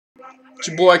It's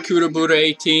your boy Kuda Buddha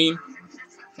 18,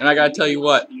 and I gotta tell you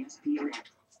what.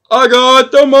 I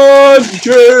got the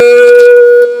munchies!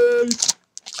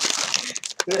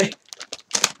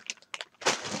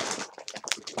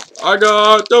 I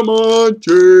got the munchies!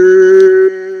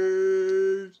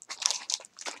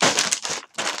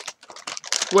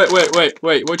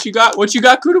 Wait. What you got? What you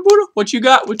got, Kuda Buddha? What you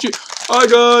got? I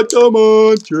got the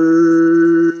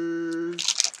munchies!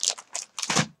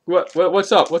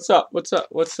 What's up? What's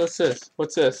this?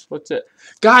 What's it?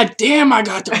 God damn, I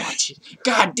got the munchies.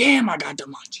 God damn, I got the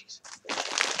munchies.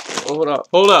 Hold up.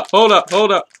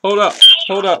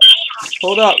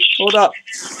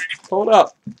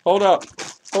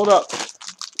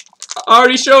 I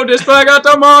already showed this, but I got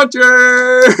the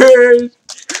munchies.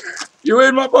 You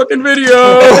in my fucking video.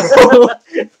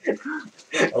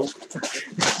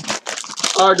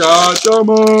 I got the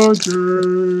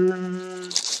munchies.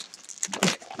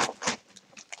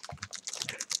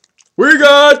 We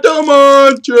got the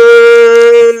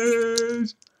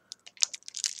munchies!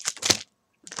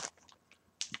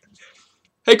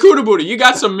 Hey, Kuda Buddha, you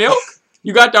got some milk?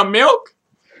 You got the milk?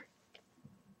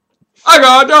 I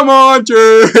got the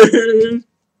munchies!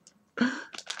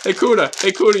 Hey,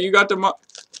 Kuda, you got the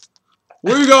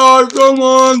We got the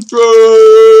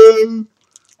munchies!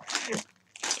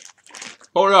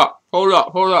 Hold up.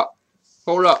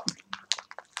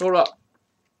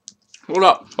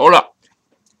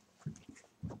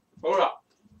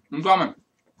 I'm coming.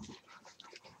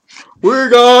 We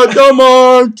got the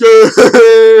munchies.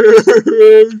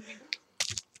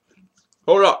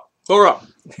 Hold up.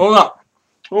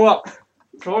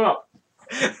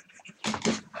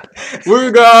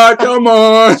 We got the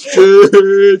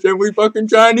munchies, and we fucking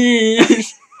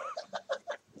Chinese.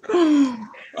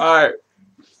 Alright.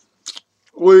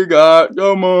 We got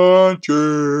the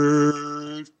munchies.